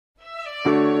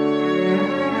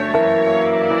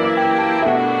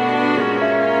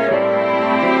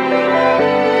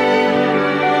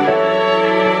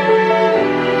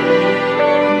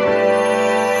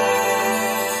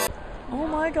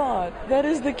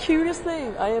cutest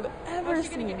thing I have ever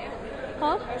seen.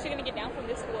 Huh? How is she gonna get down from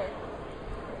this floor?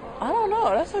 I don't know.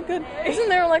 That's a good. Isn't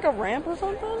there like a ramp or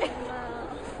something?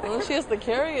 Well, she has to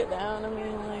carry it down. I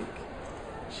mean, like,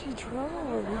 she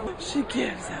drove. She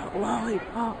gives out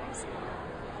lollipops.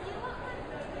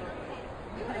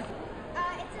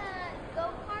 It's a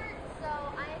go-kart, so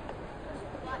I push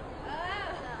the button.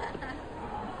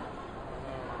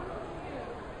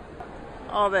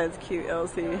 Oh, that's cute,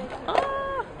 Elsie.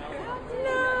 Oh,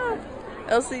 no.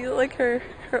 Elsie, you like her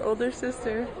older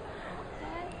sister.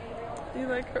 You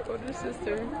like her older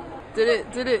sister. Did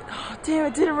it, oh damn,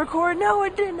 it didn't record? No,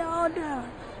 it didn't, oh no.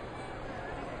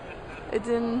 It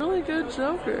didn't. Really good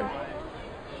Joker.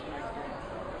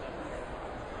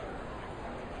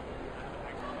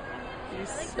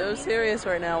 He's so serious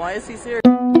right now. Why is he serious?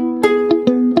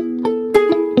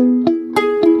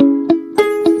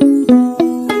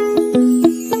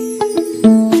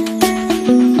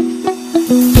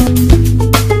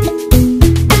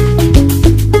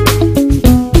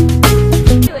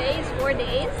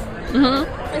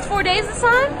 It's 4 days this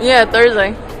time? Yeah,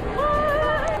 Thursday.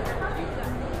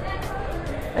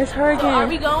 It's her again. So are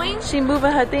we going? She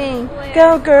moving her thing.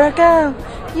 Go, girl, go.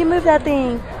 You move that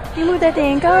thing. You move that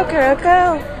thing. Go, girl, go.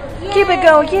 Yeah. Keep it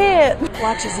going, yeah.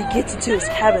 Watch as he gets into his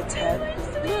habitat.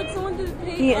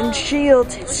 He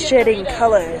unshielded his shedding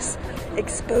colors,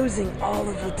 exposing all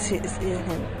of what is in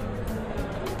him.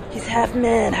 He's half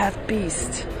man, half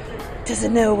beast.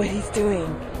 Doesn't know what he's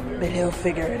doing, but he'll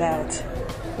figure it out.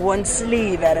 One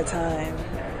sleeve at a time.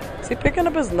 Is he picking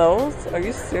up his nose? Are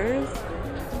you serious?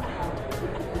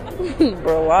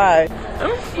 Bro, why?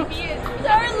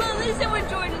 Darla, listen with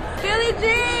Jordan. Billie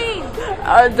Jean!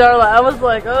 Darla, I was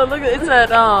like, oh, look, it's that,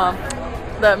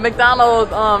 that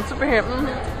McDonald's, superhero.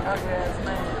 Okay, it's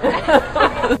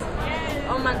nice.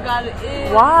 Oh my god, it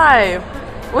is. Why?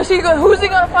 Who's he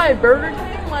gonna fight? Burger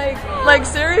King? Like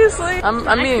seriously?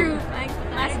 I mean,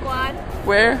 my squad.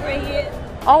 Where? Right here.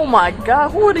 Oh my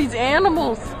god, who are these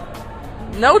animals?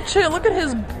 No chill, look at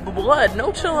his blood,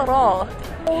 no chill at all.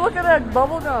 Oh, look at that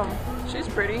bubble gum. She's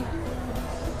pretty.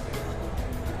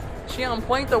 She on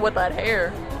point though with that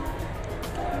hair.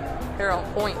 Hair on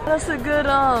point. That's a good,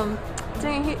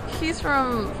 dang, he's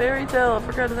from Fairy Tale, I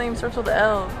forgot his name, starts with the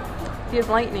L. He has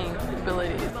lightning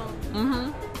abilities.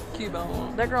 Mm-hmm,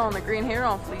 Cubone. That girl on the green hair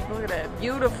on fleek, look at that.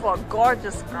 Beautiful,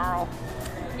 gorgeous girl.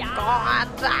 Yeah.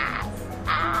 Gorgeous.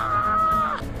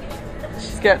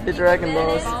 She's got the Dragon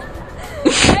Balls.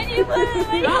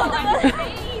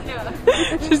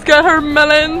 She's got her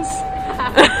melons.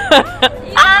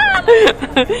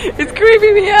 It's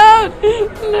creeping me out.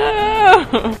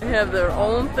 No. They have their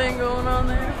own thing going on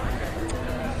there.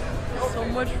 So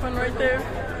much fun right there.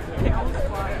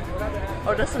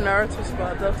 Oh, that's a Naruto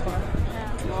spot. That's fun.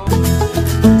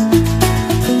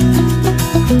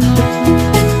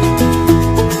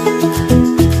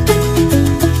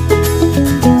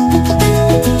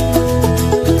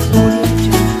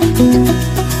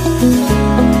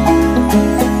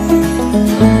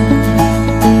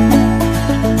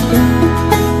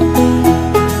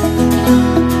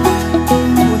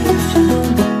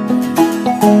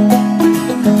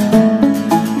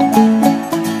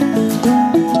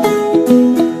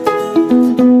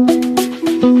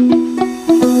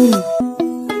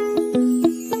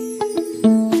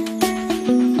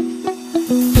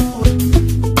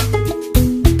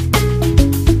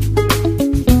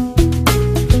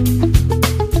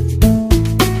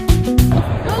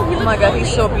 Oh my god,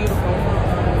 he's so beautiful.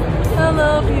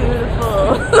 Hello,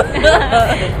 beautiful.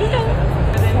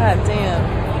 God damn.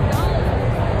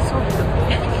 So beautiful.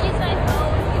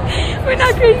 We're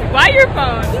not crazy. Why your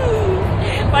phone?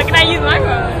 Why can I use my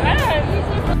phone?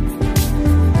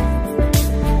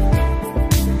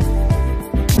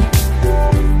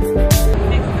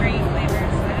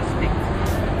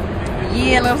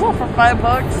 Yeah, and it was all for $5.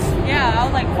 Yeah, I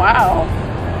was like, wow.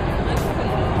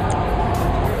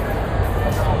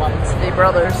 Stay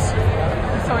brothers.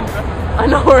 so interesting. I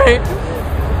know, right?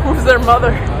 Who's their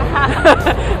mother?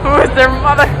 Who is their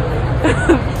mother?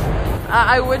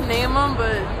 I would name them,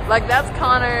 but like that's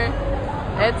Connor,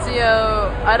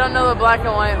 Ezio. I don't know the black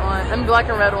and white one. And black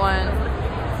and red one.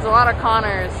 There's a lot of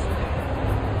Connors.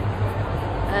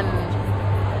 And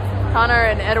Connor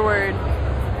and Edward.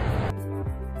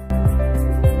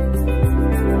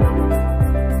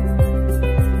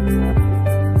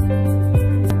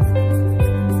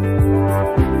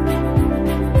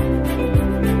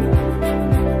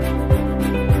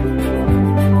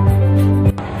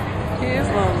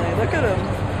 Look at him.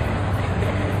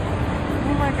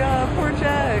 Oh my god, poor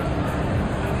Jack.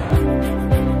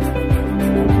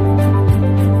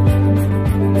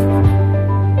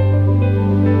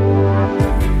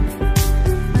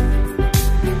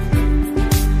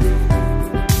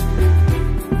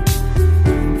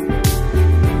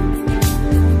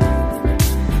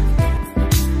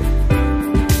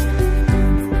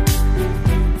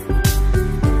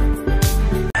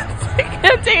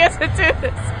 watching us do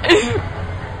this.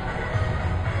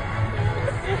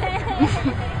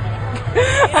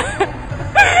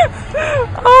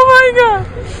 Oh my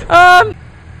god.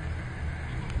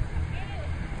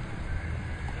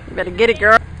 You better get it,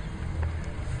 girl.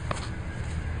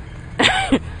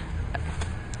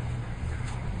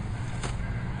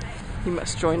 You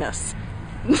must join us.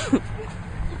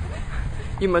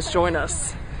 You must join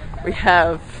us. We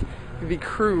have the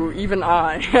crew, even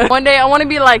I. One day I want to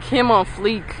be like him on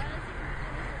fleek.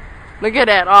 Look at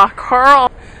that. Oh,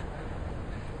 Carl.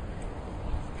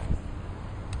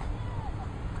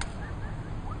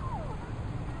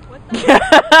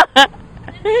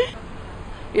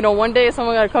 You know, one day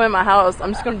someone gonna come in my house.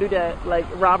 I'm just gonna do that, like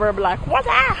Robert, be like, what's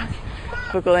that?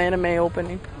 Typical anime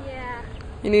opening. Yeah.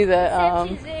 You need that. Except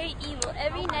she's very evil.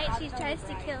 Every night she tries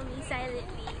to kill me silently.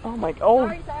 Oh my.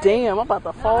 Oh damn! I'm about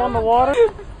to fall in the water.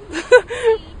 She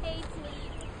hates me.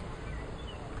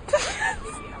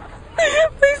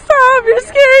 Please stop! You're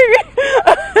scaring me.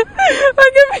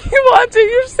 Like if you watching,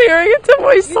 you're staring into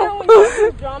my soul.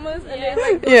 Dramas and then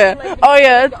like Yeah. Oh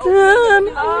yeah.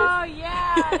 Oh yeah.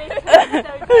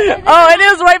 Oh, it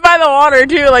is right by the water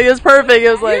too. Like it's perfect. It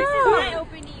was like. My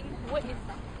opening. What is?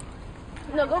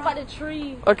 No, go by the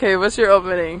tree. Okay, what's your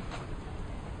opening?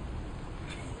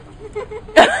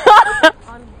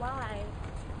 On why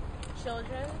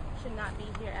children should not be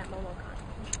here at MomoCon.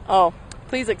 Oh,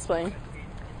 please explain.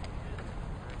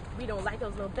 We don't like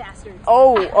those little bastards.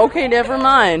 Oh, okay, never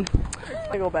mind.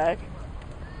 I go back.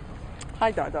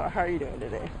 Hi, Dada. How are you doing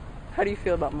today? How do you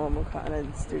feel about MomoCon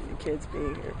and student kids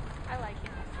being here? I like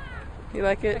it. You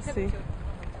like it? See?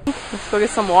 Let's go get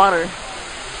some water.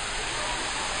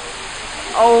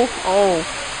 Oh.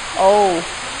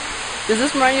 Does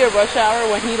this remind you of Rush Hour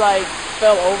when he like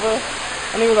fell over?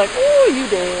 And he was like, ooh, you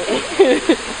dead.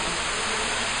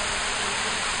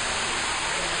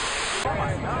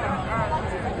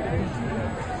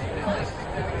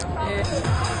 Yeah.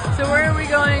 So where are we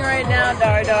going right now,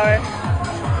 Dar?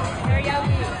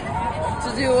 Karaoke. To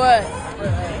do what?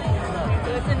 To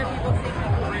listen to people sing.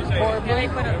 Horribly?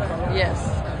 Yes.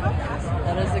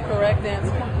 That is the correct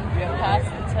answer. You have passed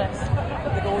the test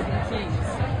of the golden keys.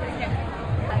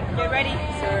 Get ready.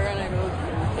 So we're gonna go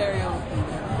karaoke.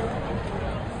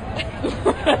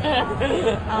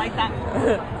 I like that.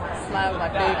 Smile, my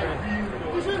favorite.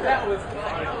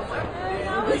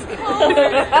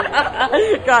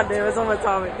 God damn, it's on my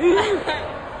tummy.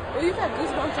 Well, you've had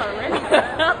goosebumps already.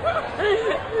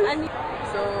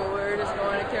 So we're just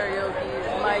going to karaoke.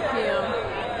 Mike, Kim.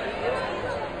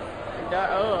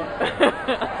 Oh.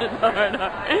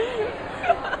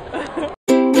 No.